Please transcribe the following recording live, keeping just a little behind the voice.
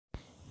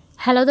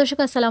Hello দর্শক,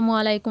 আসসালামু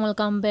আলাইকুম।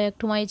 Welcome back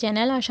to my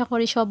channel. আশা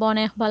করি সব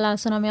অনেক ভালো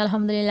আছেন। আমি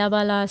আলহামদুলিল্লাহ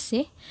ভালো আছি।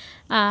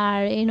 আর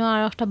ইনো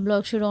আর একটা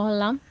ব্লগ শুরু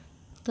করলাম।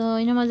 তো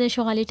ইনো মাঝে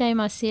সকালে টাইম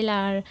আসছিল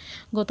আর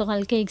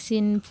গতকালকে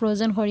একদিন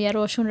ফ্রোজেন করিয়া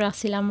রসুন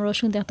রাখছিলাম।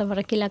 রসুন দেখতে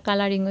পারা কিলা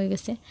কালারিং হয়ে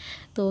গেছে।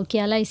 তো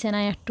খেয়াল আইসে না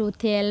একটু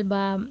তেল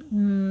বা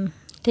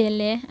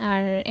তেলে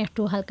আর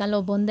একটু হালকা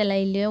লবণ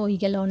দিলাইলে ওই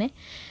গেল অনেক।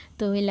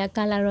 তো এলা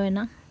কালার হয়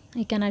না,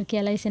 এখানে আর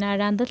খেয়াল আইসে না। আর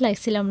রান্দাত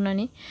লাগছিলাম না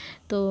নি,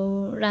 তো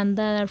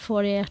রান্দার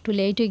পরে একটু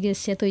লেট হয়ে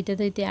গেছে, তৈতে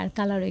তৈতে আর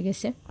কালার হয়ে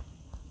গেছে।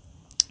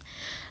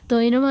 তো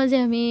এর মাঝে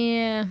আমি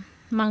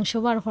মাংস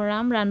বার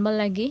করাম রানবার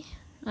লাগি,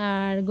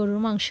 আর গরুর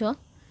মাংস।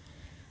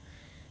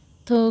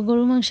 তো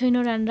গরুর মাংস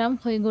ইনো রান্নাম,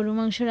 ওই গরুর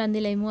মাংস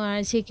রান্ধিলাইমু আর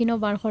চিকেনও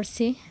বার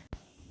করছি।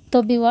 তো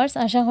ভিউয়ার্স,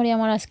 আশা করি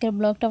আমার আজকের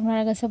ব্লগটা আপনার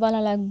কাছে ভালো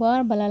লাগবে।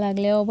 আর ভালো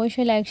লাগলে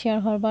অবশ্যই লাইক শেয়ার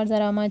করবার।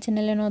 যারা আমার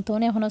চ্যানেলে নতুন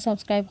এখনও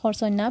সাবস্ক্রাইব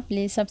করছেন না,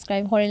 প্লিজ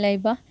সাবস্ক্রাইব করে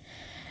লাইবা।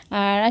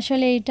 আর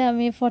আসলে এটা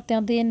আমি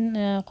প্রত্যেকদিন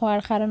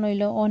খাওয়ার কারণ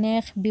হইল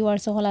অনেক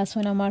ভিউয়ার্স সকল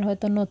আছেন আমার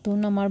হয়তো নতুন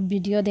আমার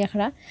ভিডিও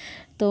দেখরা,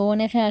 তো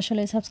অনেকে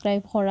আসলে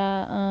সাবস্ক্রাইব করা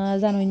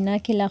জানুন না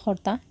কিলা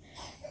করতা।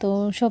 তো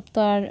সব তো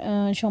আর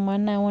সমান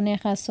না,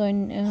 অনেক আছেন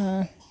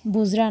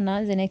বুঝরা না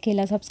যেনে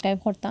কিলা সাবস্ক্রাইব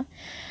করতা।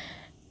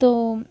 তো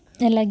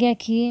এর লাগে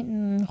কি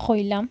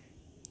হইলাম,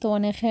 তো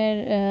অনেকের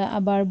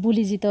আবার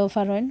বুলি যেতেও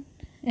পারেন,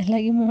 এর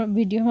লাগে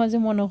ভিডিওর মাঝে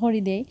মনে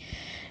করি দেই।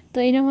 তো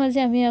এই মাঝে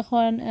আমি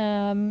এখন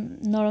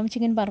নরম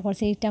চিকেন বার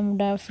করছি। এইটা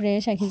আমরা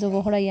ফ্রেশ আঁকি জব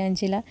করাই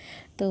আনছিলা,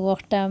 তো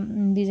ওটা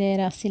ভিজাই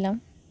রাখছিলাম।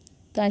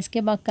 তো আজকে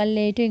বাক্কার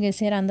লেট হয়ে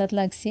গেছে, রান্দাত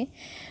লাগছি।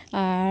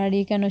 আর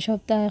এই কেন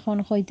সপ্তাহ এখন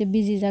হইতে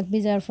বিজি যাক,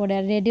 বিজার পরে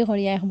আর রেডি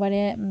করিয়া একবারে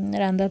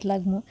রান্দাত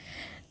লাগবো।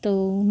 তো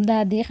দা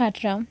দিয়ে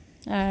কাটরাম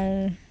আর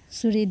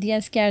ছুরি দিয়ে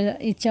আজকে আর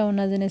ইচ্ছাও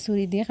না যেন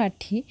ছুরি দিয়ে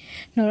কাটি।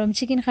 নরম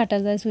চিকেন কাটা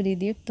যায় ছুরি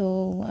দিয়ে, তো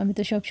আমি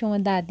তো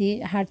সবসময় দা দিয়ে,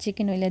 হার্ড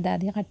চিকেন হইলে দা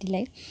দিয়ে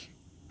কাটিলাই।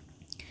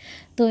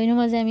 তো এর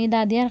মাঝে আমি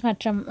দাদি আর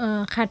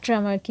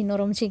খাটরাম আর কি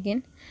নরম চিকেন।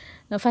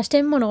 ফার্স্ট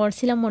টাইম মনে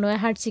করছিলাম মনে হয়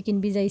হার্ড চিকেন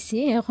ভিজাইছি,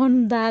 এখন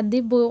দাদি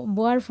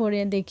বোয়ার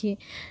পরে দেখি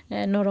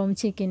নরম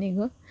চিকেন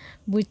এগো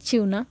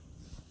বুঝছিও না।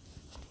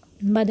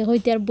 বাদে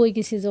হইতে আর বই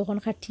গেছি যখন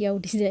খাটিয়া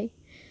উঠি যাই।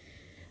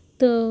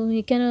 তো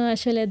এখানে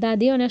আসলে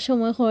দাদি অনেক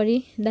সময় করি,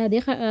 দাদি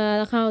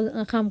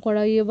কাম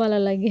করা ভালো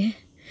লাগে।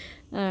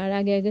 আর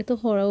আগে আগে তো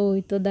করাও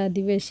হইতো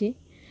দাদি বেশি,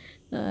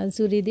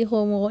 চুরি দি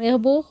কম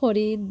এবো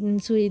করি,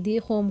 চুরি দি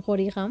কম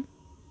করি কাম,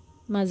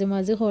 মাঝে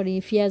মাঝে করি।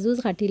 পেঁয়াজও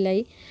কাটিলাই,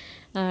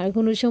 আর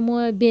কোনো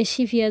সময়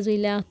বেশি পেঁয়াজ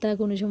হইলে আটা,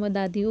 কোনো সময়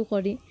দাদিও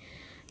করি,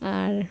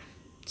 আর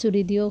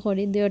চুরি দিয়েও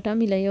করি, দেওয়াটা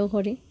মিলাইও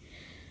করি।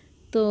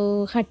 তো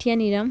খাটিয়া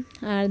নিলাম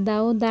আর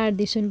দাঁড়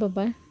দিছেন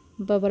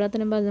বাবারা তো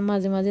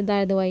মাঝে মাঝে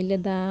দাঁড় দেওয়াইলে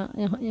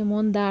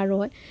এমন দাঁড়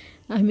হয়,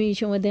 আমি এই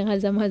সময় দেখা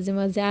যায় মাঝে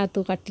মাঝে আতো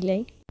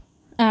কাটিলাই।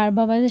 আর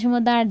বাবা যে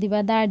সময়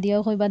দাঁড়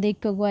দিয়েও কইবা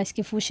দেখো গো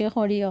আজকে ফুসে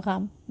করিও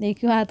কাম,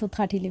 দেখিও হাতত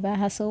কাটিলিবা,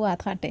 হাসও হাত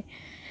কাটে।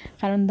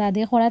 কারণ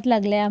দাদি করাত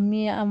লাগলে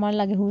আমার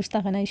লাগে হুশ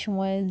থাকে না এই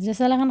সময়, যে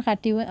চালাখান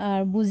কাটি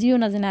আর বুঝিও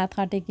না যে না হাত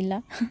কাটে কিলা।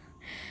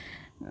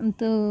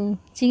 তো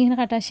চিকেন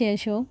কাটা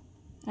শেষ হোক,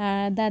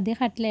 আর দাদি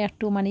কাটলে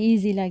একটু মানে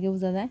ইজি লাগে,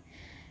 বোঝা যায়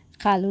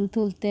খালুল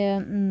তুলতে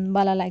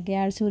ভালো লাগে।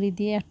 আর ছুরি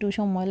দিয়ে একটু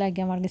সময় লাগে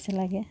আমার কাছে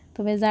লাগে।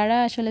 তবে যারা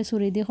আসলে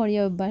ছুরি দিয়ে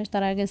করিয়া অভ্যাস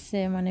তারা কাছে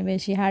মানে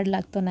বেশি হার্ড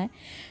লাগতো না,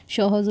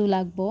 সহজও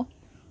লাগবো।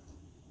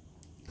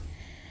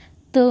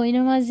 তো এর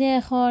মাঝে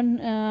এখন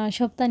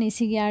সপ্তাহ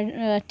নিছি গিয়ে আর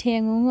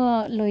ঠেঙও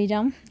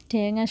লইরাম।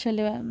 ঠেং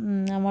আসলে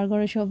আমার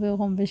ঘরে সবে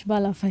কম বেশ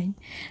ভালো পাই,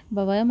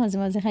 বাবাও মাঝে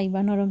মাঝে খাইবা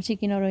নরম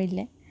চিকেনও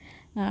রইলে,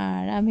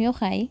 আর আমিও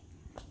খাই।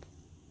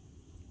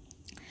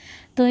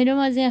 তো এর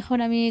মাঝে এখন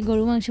আমি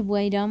গরু মাংস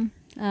বুয়াইরাম,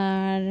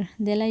 আর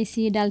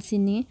দেলাইছি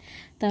ডালচিনি,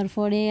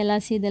 তারপরে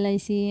এলাচি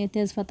দেলাইছি,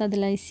 তেজপাতা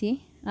দেলাইছি,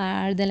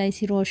 আর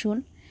দেলাইছি রসুন,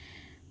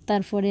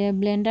 তারপরে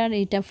ব্লেন্ডার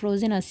এইটা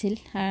ফ্রোজেন আছিল,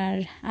 আর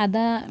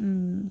আদা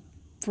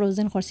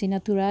ফ্রোজেন করছি না,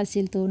 তুরা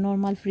আছিল, তো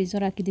নর্মাল ফ্রিজও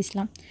রাখি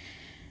দিছিলাম।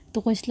 তো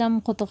কইসলাম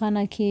কতখান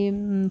রাখি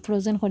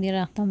ফ্রোজেন করিয়ে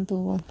রাখতাম, তো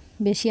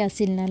বেশি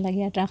আছিল না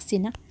লাগে আর রাখছি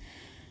না।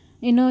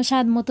 ইনো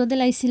স্বাদ মতো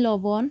দিলাইছি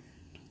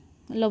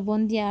লবণ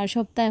দিয়ে, আর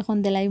সপ্তাহ এখন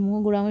দিলাই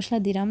গুঁড়া মশলা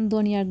দিলাম,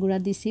 ধনিয়ার গুঁড়া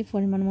দিছি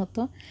পরিমাণ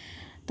মতো,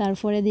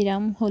 তারপরে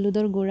দিলাম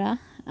হলুদের গুঁড়া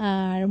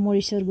আর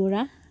মরিচের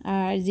গুঁড়া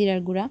আর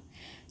জিরার গুঁড়া।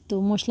 তো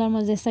মশলার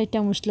মাঝে 4টা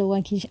মশলা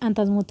কি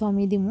আন্দাজ মতো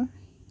আমি দিমু,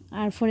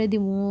 আর পরে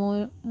দিমু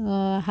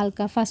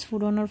হালকা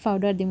ফাস্টফুডনের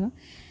পাউডার দিমু।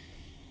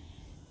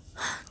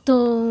 তো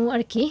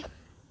আর কি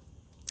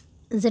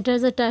যেটা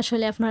যেটা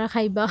আসলে আপনারা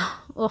খাইবা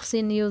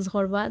অক্সিন ইউজ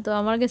করবা। তো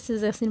আমার কাছে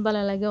যেক্সিন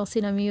ভালো লাগে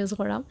অক্সিন আমি ইউজ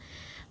করাম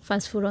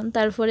ফাস্টফুডন।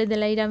 তারপরে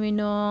দিলাইরাম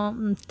ইনো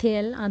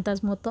তেল আন্দাজ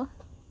মতো।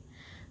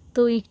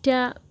 তো এইটা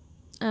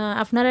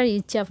আপনারা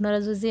ইচ্ছা, আপনারা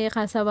যদি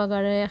খাসা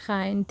বাগারে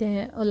খাইন তে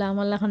ওলা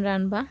আমলাখান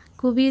রানবা,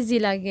 খুব ইজি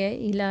লাগে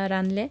ইলা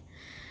রানলে,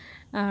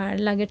 আর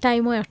লাগে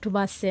টাইমও একটু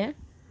বাঁচছে।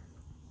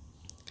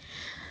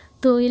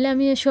 তো ইলা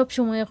আমি সব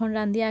সময় এখন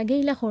রান্ধি, আগে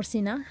ইলা করছি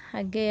না,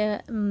 আগে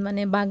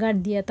মানে বাগার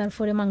দিয়ে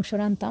তারপরে মাংস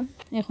রান্ধতাম,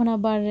 এখন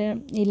আবার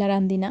ইলা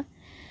রান্ধি না,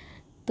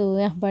 তো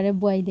একবারে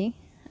বয়াই দিই।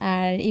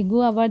 আর এগু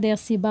আবার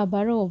দেখছি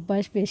বাবারও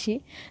অভ্যাস বেশি,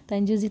 তাই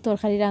যদি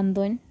তরকারি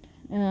রান্ধন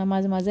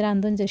মাঝে মাঝে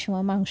রান্ধন, যে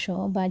সময় মাংস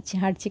বা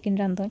হার্ড চিকেন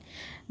রান্ধন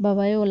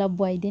বাবাই ওলা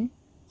বয়াই দিন,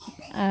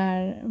 আর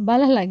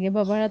ভালো লাগে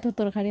বাবারা তো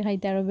তরকারি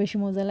খাইতে আরও বেশি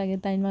মজা লাগে,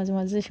 তাই মাঝে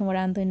মাঝে সময়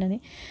রান্ধই নানি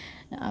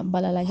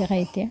ভালো লাগে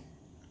খাইতে।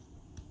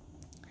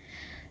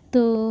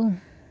 তো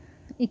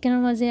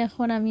এখানের মাঝে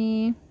এখন আমি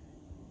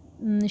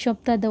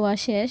সপ্তাহ দেওয়া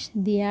শেষ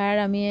দিয়ার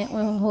আমি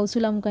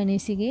হৌসুলাম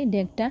কানিছি কি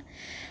ডেকটা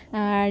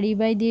আর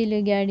ইবাই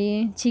দিয়ে গাড়ি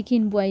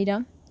চিকেন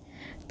বুয়াইরাম।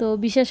 তো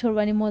বিশেষ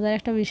করবানি মজার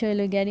একটা বিষয়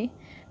হলো গাড়ি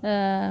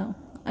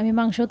আমি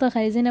মাংস তো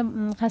খাই যে না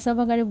খাসা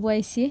বাগারে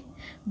বুয়াইছি,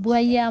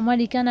 বুয়াইয়া আমার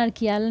ইকান আর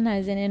খেয়াল নাই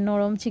যে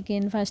নরম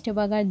চিকেন ফার্স্টে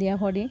বাগার দিয়া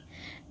করি,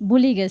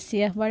 ভুলি গেছি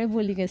একবারে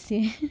ভুলি গেছি।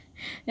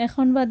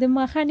 এখন বাদে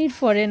মাখানির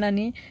পরে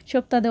নানি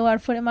সপ্তাহ দেওয়ার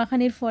পরে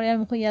মাখানির পরে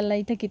আমি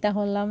কইয়াল্লাইতে কিতা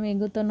করলাম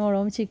এগো তো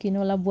নরম চিকেন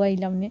ওলা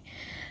বুয়াইলাম নি।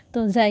 তো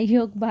যাই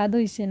হোক বাদ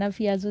হয়েছে না,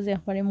 পেঁয়াজও যে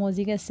একবারে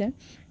মজি গেছে।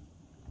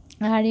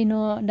 আর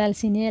ইনো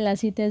ডালচিনি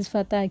এলাচি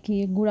তেজপাতা কি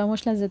গুঁড়া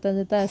মশলা যেটা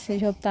যেটা আছে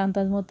সব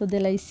আন্দাজ মতো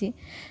দিলাইছি,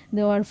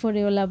 দেওয়ার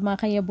পরে ওলা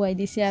মাখাইয়া বয়াই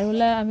দিছি। আর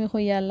ওলা আমি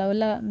কইয়া আল্লাহ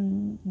ওলা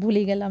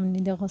ভুলি গেলাম নি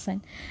দেখো চাইন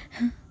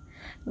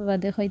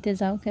বাদে হইতে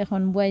যাও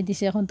এখন বয়াই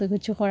দিছে, এখন তো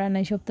কিছু করা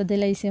নাই, সপ্তাহ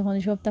দিলাইছে এখন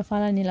সপ্তাহ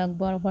ফালানি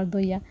লাগবো আবার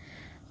দইয়া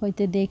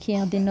হইতে দেখি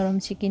এদিন নরম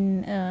চিকেন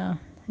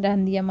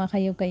রান্ধিয়া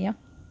মাখাইও গাইয়া।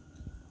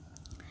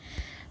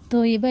 তো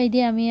এবার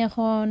দিয়ে আমি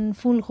এখন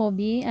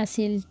ফুলকপি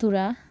আছিল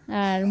তুরা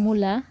আর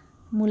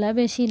মূলা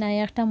বেশি নাই,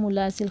 একটা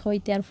মূলা আছিল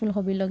হইতে আর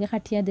ফুলকপির লগে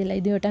খাটিয়া দিলাই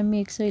দুইটা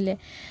মিক্স হইলে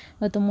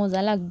হয়তো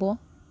মজা লাগবো।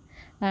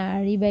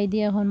 আর ইবাই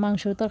দিয়ে এখন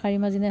মাংসর তরকারি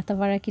মাঝে একটা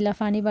পাড়া কিলা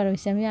পানি বার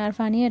হয়েছে, আমি আর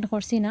পানি এড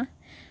করছি না,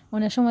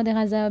 অনেক সময়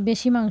দেখা যায়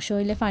বেশি মাংস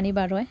হইলে পানি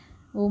বার হয়,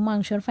 ও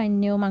মাংসর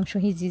ফাইনেও মাংস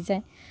সিজি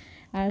যায়।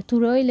 আর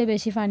তুরো হইলে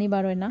বেশি পানি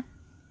বার হয় না,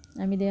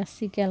 আমি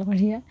দেখছি খেয়াল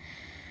করিয়া।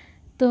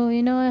 তো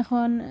ইনো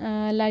এখন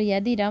লাড়িয়া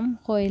দিলাম,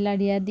 কই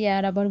লাড়িয়া দিয়ে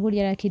আর আবার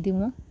গুড়িয়া রাখি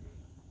দিমু।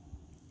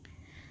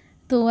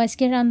 তো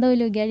আজকে রান্না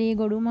হইল গিয়ারি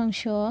গরু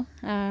মাংস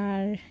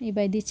আর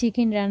এবার দিয়ে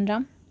চিকেন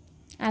রান্নাম,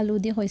 আলু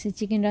দিয়ে হয়েছে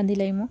চিকেন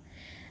রান্ধিলাইমু।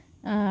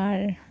 আর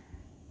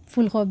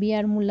ফুলকপি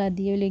আর মূলা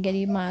দিয়ে হইলে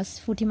গিয়ারি মাছ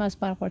ফুটি মাছ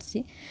পার করছি,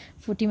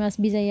 ফুটি মাছ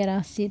ভিজাইয়া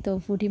রাখছি, তো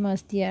ফুটি মাছ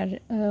দিয়ে আর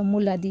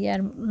মূলা দিয়ে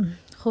আর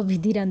কপি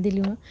দিয়ে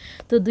রান্ধিলিমু।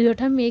 তো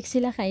দুইটা মিক্স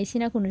ছিলা খাইছি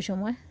না কোনো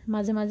সময়,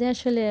 মাঝে মাঝে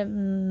আসলে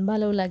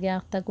ভালো লাগে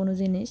একটা কোনো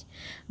জিনিস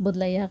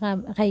বদলাইয়া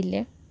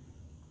খাইলে।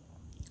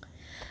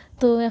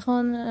 তো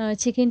এখন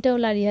চিকেনটাও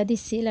লাড়িয়া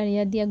দিচ্ছি,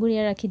 লাড়িয়া দিয়া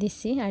গুড়িয়া রাখি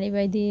দিচ্ছি। আর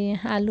এবার দিয়ে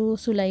আলু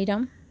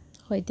চুলাইরাম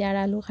হইতে আর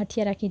আলু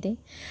খাটিয়া রাখি দেয়।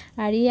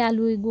 আর এই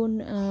আলু এগুন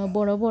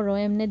বড় বড়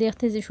এমনি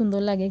দেখতে যে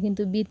সুন্দর লাগে,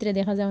 কিন্তু ভিতরে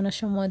দেখা যায় অনেক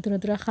সময় দূরে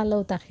দূরে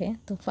খালাও থাকে,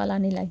 তো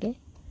ফালানি লাগে।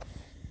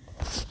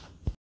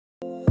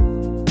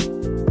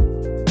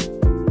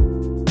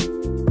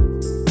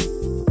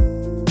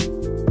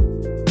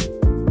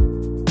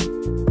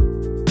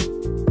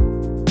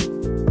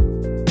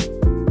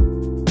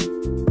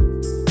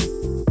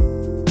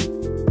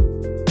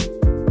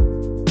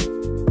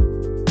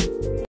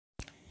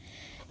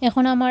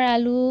 এখন আমার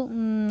আলু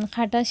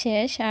কাটা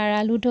শেষ আর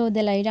আলুটাও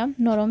দিলাইরাম,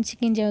 নরম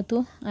চিকেন যেহেতু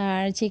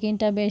আর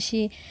চিকেনটা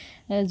বেশি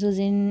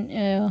যদিন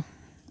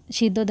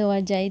সিদ্ধ দেওয়া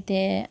যায় তে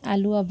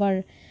আলু আবার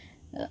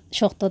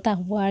শক্ত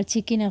থাকবো আর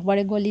চিকেন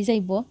একবারে গলি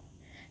যাইব,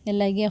 এর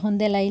লাগে এখন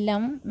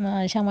দিলাইলাম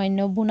সামান্য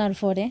বুনার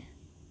পরে।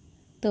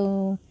 তো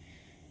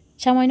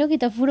সামান্য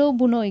কিতা পুরো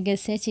বুনো হয়ে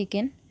গেছে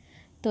চিকেন,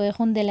 তো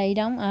এখন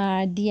দিলাইরাম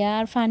আর দিয়া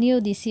আর পানিও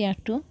দিছি,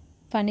 একটু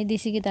পানি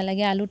দিছি কিতা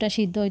লাগে আলুটা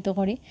সিদ্ধ হইতো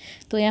করি,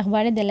 তো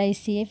একবারে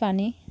দিলাইছি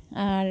পানি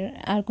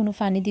আর কোনো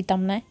পানি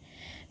দিতাম না।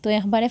 তো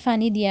একবারে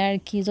পানি দিয়া আর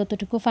কি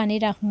যতটুকু পানি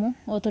রাখমু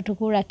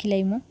অতটুকু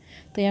রাখিলাইমু,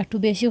 তো একটু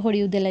বেশি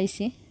করিও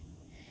দিলাইছি।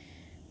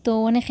 তো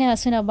অনেকে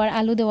আসেন আবার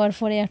আলু দেওয়ার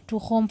পরে একটু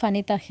কম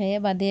পানি থাকে,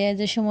 বাদে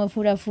যে সময়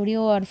ফুরাফুরি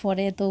হওয়ার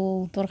পরে তো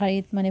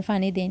তরকারিত মানে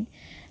পানি দেন,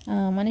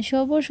 মানে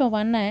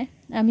সবার নাই,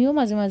 আমিও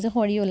মাঝে মাঝে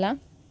করি ওলা।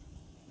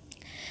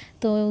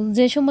 তো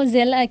যে সময়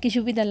জেল আর কি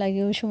সুবিধা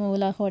লাগে ওই সময়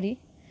ওলা করি।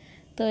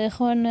 তো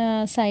এখন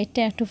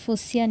সাইডটা একটু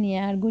ফুসিয়া নিয়ে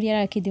আর গুড়িয়া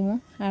রাখি দিব।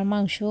 আর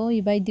মাংস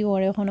ইবাই দিও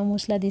ওর এখনও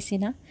মশলা দিছি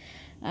না,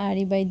 আর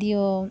ইবাই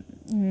দিও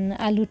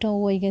আলুটাও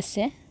হয়ে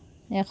গেছে,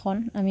 এখন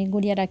আমি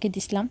গুড়িয়া রাখি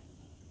দিছিলাম।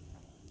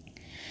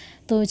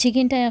 তো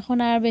চিকেনটা এখন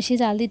আর বেশি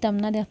জাল দিতাম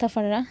না, দেখতে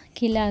পারা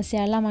খিলা আছে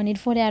আর লামানির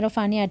পরে আরও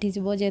পানি আটি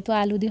যাব যেহেতু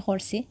আলু দিয়ে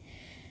করছি,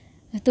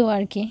 তো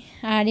আর কি।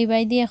 আর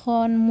ইবাই দিয়ে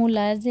এখন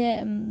মূলা যে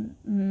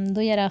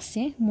দইয়া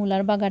রাখছি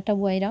মূলার বাগারটা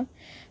বয়াইরাম।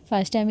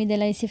 ফার্স্টে আমি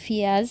দিলাইছি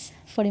পেঁয়াজ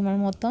পরিমাণ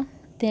মতো,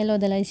 তেলও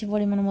দিলাইছি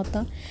পরিমাণ মতো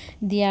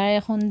দিয়ার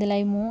এখন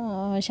দিলাইমু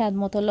স্বাদ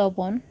মতো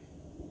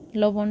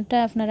লবণটা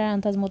আপনারা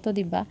আন্দাজ মতো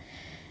দিবা।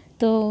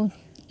 তো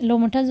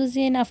লবণটা যদি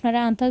আপনারা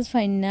আন্দাজ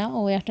ফাইন না,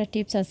 ও একটা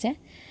টিপস আছে,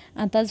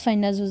 আন্দাজ ফাইন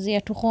না যদি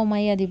একটু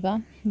কমাইয়া দিবা,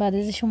 বাদে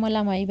যে সময়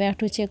লামাইবা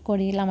একটু চেক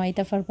করি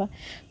লামাইতে পারবা।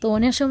 তো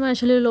অনেক সময়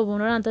আসলে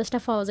লবণের আন্দাজটা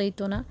পাওয়া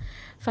যাইতো না,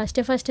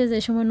 ফার্স্টে যে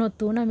সময়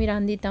নতুন আমি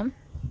রান্ধিতাম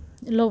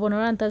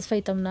লবণের আন্দাজ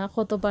পাইতাম না,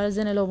 কতবার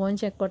যেন লবণ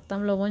চেক করতাম,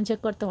 লবণ চেক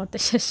করতে করতে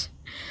শেষ,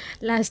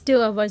 লাস্টেও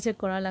আবার চেক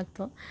করা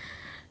লাগতো।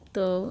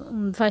 তো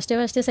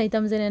ফার্স্টে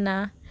চাইতাম যে না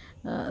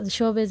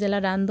সবে জেলা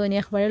রান্ধনি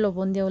একবারে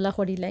লবণ দিয়ে ওলা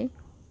করিলাই,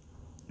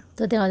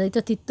 তো দেখা যাইতো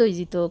তিত্ত হয়ে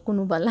যেত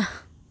কোনো বালা।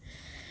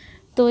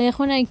 তো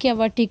এখন আর কি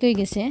আবার ঠিক হয়ে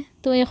গেছে।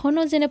 তো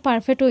এখনও যেন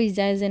পারফেক্ট হয়ে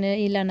যায়, যেন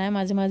ইলা নাই,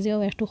 মাঝে মাঝেও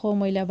একটু কম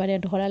হইলে আবার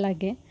ধরা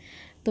লাগে।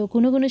 তো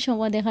কোনো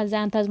সময় দেখা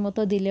যায় আন্দাজ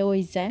মতো দিলে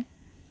হয়ে যায়।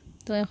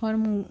 তো এখন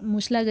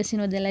মশলা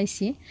গেছিনো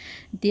দিলাইছি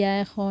দিয়া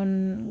এখন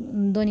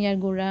ধনিয়ার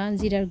গুঁড়া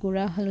জিরার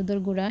গুঁড়া হলুদের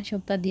গুঁড়া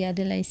সবটা দিয়া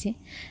দিলাইছি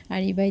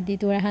আর ইবাই দিয়ে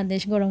তোরা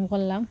হান্দেশ গরম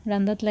করলাম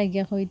রান্দাত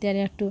লাগিয়া হইতে আর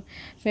একটু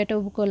পেটও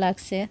বুকও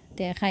লাগছে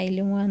তে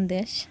খাইলাম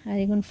হান্দেশ আর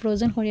এখন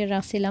ফ্রোজেন করিয়ে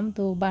রাখছিলাম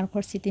তো বার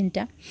করছি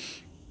 3টা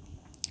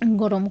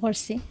গরম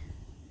করছি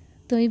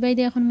তো ইবাই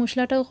দিয়ে এখন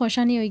মশলাটাও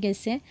খসানি হয়ে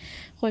গেছে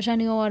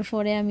খসানি হওয়ার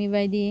পরে আমি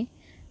ইবাই দিয়ে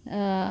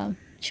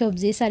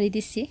সবজি সারি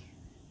দিচ্ছি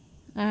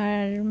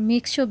আর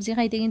মিক্স সবজি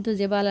খাইতে কিন্তু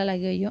যে ভালো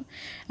লাগে হইও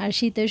আর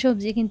শীতের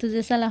সবজি কিন্তু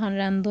যে সালাখান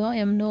রান্ধো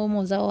এমনও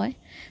মজা হয়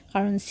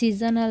কারণ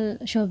সিজনাল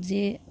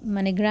সবজি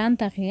মানে গ্রান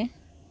থাকে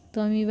তো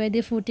আমি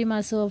বাইদে ফুটি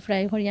মাছও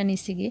ফ্রাই করিয়া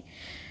নিছি কি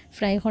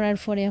ফ্রাই করার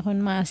পরে এখন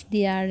মাছ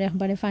দিয়ে আর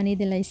একবারে পানি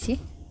দিলাইছি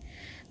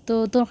তো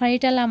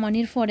তরকারিটা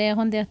লামানির পরে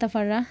এখন দেখতে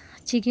পারা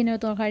চিকেনের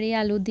তরকারি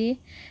আলু দি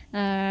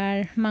আর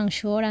মাংস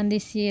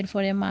রান্ধিছি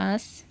এরপরে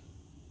মাছ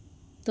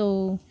তো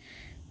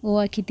ও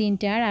আর কি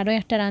 3টা আরও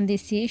একটা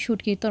রান্ধিছি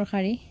শুটকির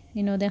তরকারি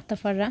ইনো দেখতে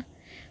পারা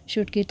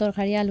শুটকির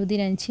তরকারি আলু দিয়ে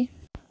রাঁধছি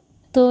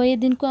তো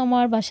এদিনকো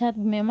আমার বাসাত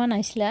মেহমান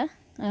আইসলা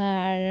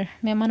আর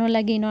মেহমানও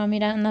লাগে ইনো আমি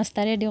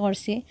নাস্তা রেডি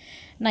করছি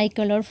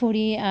নাইকলর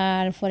ফুড়ি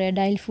আর পরে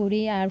ডাইল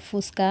ফুড়ি আর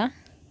ফুচকা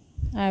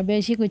আর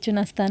বেশি কিছু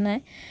নাস্তা নাই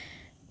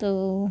তো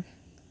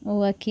ও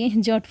আর কি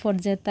জটফট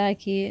যেটা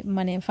কি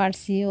মানে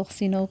ফার্সি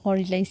অক্সিনও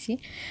করে লাইছি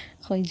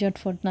ওই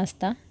জটফট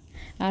নাস্তা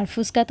আর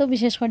ফুচকা তো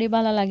বিশেষ করে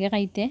ভালো লাগে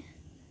খাইতে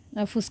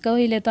ফুচকা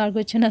হইলে তো আর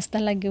কিছু নাস্তা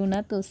লাগেও না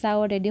তো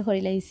চাও রেডি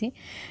করে লাইছি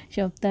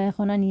সপ্তাহ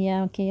এখন আনিয়া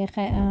খেয়ে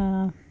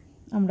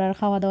আমরা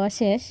খাওয়া দাওয়া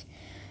শেষ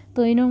তো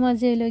ইনোর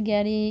মাঝে হইলো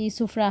গিয়ারি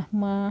ইসুফ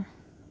রাহমা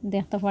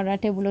দেখতে পারা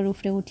টেবুলের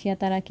উপরে উঠিয়া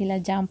তারা কিলা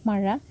জাম্প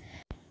মারা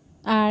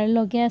আর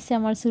লগে আছে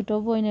আমার ছোটো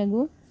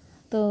বইনাগু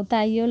তো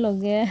তাইও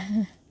লগে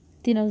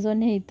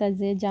 3জনে হেইতা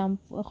যে জাম্প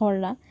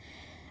করলা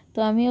তো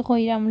আমি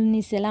কইরাম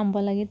নিচে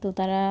লাম্বা লাগে তো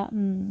তারা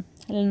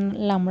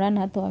লামড়া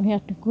না তো আমি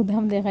একটু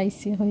কুদাম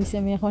দেখাইছি হয়েছে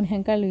আমি এখন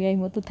হ্যাঙ্কার লই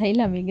আইমো তো তাই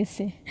লামি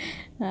গেছে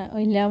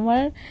ওইলে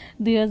আমার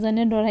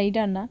 2জনে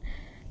ডরাইটা না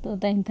তো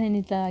তাই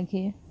নিতা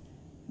আগে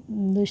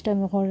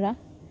দুষ্টামি কররা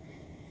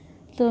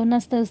তো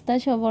নাস্তা উস্তা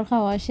সবর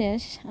খাওয়া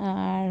শেষ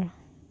আর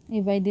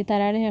এবার দিয়ে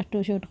তারারে একটু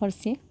শুট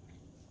করছি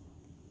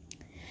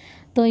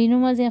তো ইনো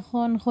মাঝে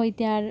এখন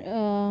হইতে আর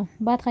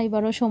ভাত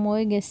খাইবারও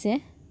সময় গেছে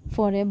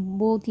পরে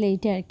বহুত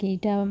লেটে আর কি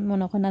এটা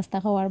মনে করেন নাস্তা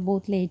খাওয়ার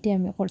বহুত লেটে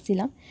আমি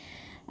করছিলাম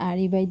আর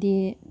এবার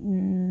দিয়ে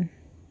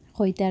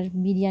হইতে আর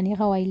বিরিয়ানি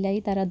খাওয়াইলাই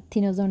তারা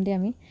 3জনরে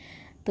আমি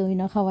তো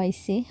ইনো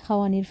খাওয়াইছি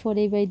খাওয়ানির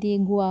পরে এবার দিয়ে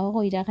গুয়াও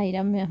হইরা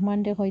খাইরাম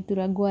মেহমানরে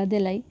হয়তোরা গুয়া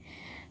দিলাই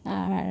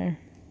আর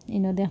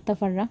ইনো দেখতে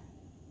পাররা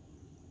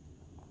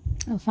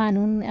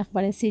ফানুন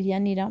একবারে সিরিয়া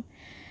নিরাম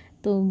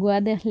তো গুয়া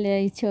দেখলে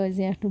ইচ্ছে হয়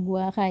যে একটু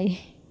গুয়া খাই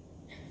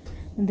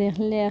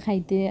দেখলে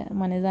খাইতে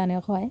মানে জানে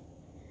হয়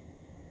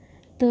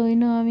তো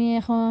ইনো আমি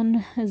এখন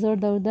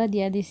জর্দা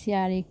দিয়া দিছি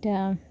আর একটা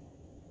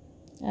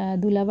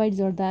দুলাবাইর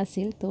জর্দা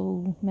আছিল তো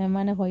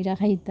মেহমানে হইরা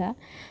খাইতা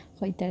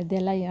হইতার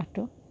দেলাই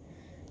একটু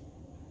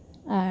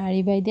আর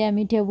এই বাইদে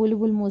আমি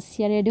টেবুল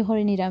মুছিয়া রেডি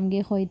করে নিলাম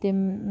গিয়ে হইতে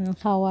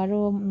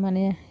খাওয়ারও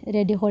মানে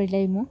রেডি করে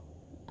লাইমু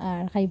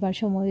আর খাইবার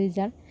সময় হয়ে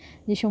যার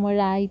যে সময়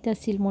রাইত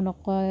আছিল মনে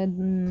কয়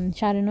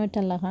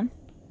 9:30 লাখান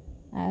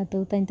তো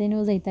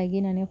তাইনও যাইতা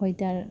গিয়ে নানি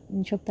হইতে আর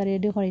সপ্তাহ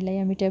রেডি করিলাই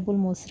আমি টেবুল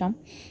মুছরাম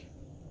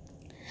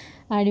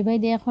আর এই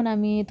বাইদে এখন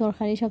আমি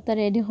তরকারি সপ্তাহ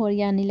রেডি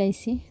করিয়া আনি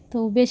লাইছি তো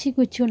বেশি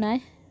কিছু নাই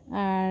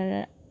আর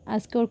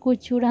আজকে ওর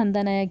কিছু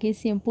রান্দা নাই আর কি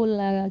সিম্পল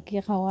কি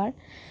খাওয়ার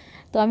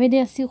তো আমি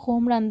দেখছি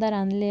কম রান্দা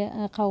রানলে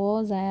খাওয়াও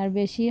যায় আর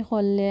বেশি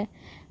করলে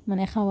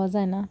মানে খাওয়া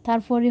যায় না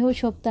তারপরেও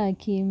সপ্তাহ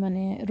কি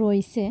মানে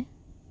রইছে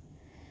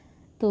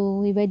তো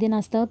এবার দিন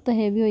নাস্তাও তো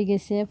হেভি হয়ে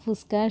গেছে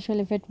ফুচকা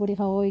আসলে পেট পরি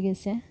খাওয়া হয়ে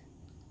গেছে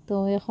তো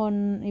এখন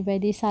এবার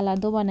দিয়ে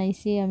সালাদও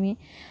বানাইছি আমি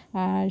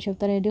আর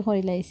সপ্তাহ রেডি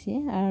করে লাইছি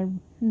আর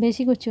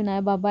বেশি কিছু না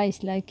বাবা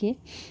আইসলা কি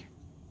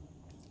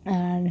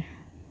আর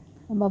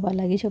বাবা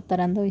লাগে সপ্তাহ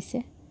রান্দা হয়েছে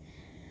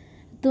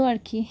তো আর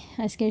কি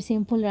আজকের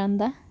সিম্পল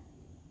রান্দা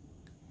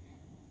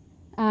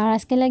আর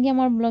আজকে লাগি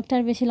আমার ব্লগটা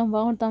আর বেশি লম্বা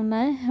করতাম না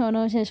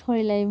অনেক শেষ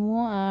করে লাইমু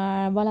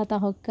আর বলা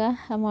তাহকা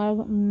আমার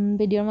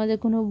ভিডিওর মাঝে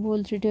কোনো ভুল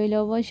ত্রুটি হইলে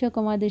অবশ্যই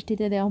কমার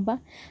দৃষ্টিতে দেখবা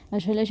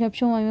আসলে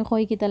সবসময় আমি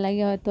কই কিতা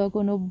লাগে হয়তো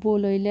কোনো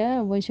ভুল হইলে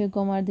অবশ্যই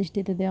কমার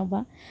দৃষ্টিতে দেখবা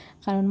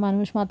কারণ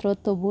মানুষ মাত্র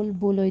তো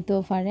ভুল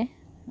হইতেও পারে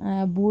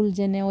ভুল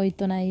জেনে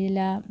হইতো না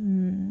এলা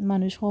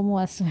মানুষ কমও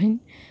আসেন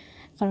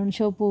কারণ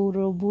সব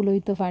পুরো ভুল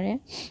হইতে পারে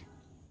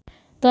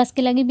তো আজকে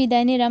লাগি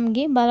বিদায় নিলাম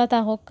গি ভালো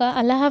থাকা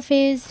আল্লাহ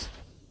হাফেজ।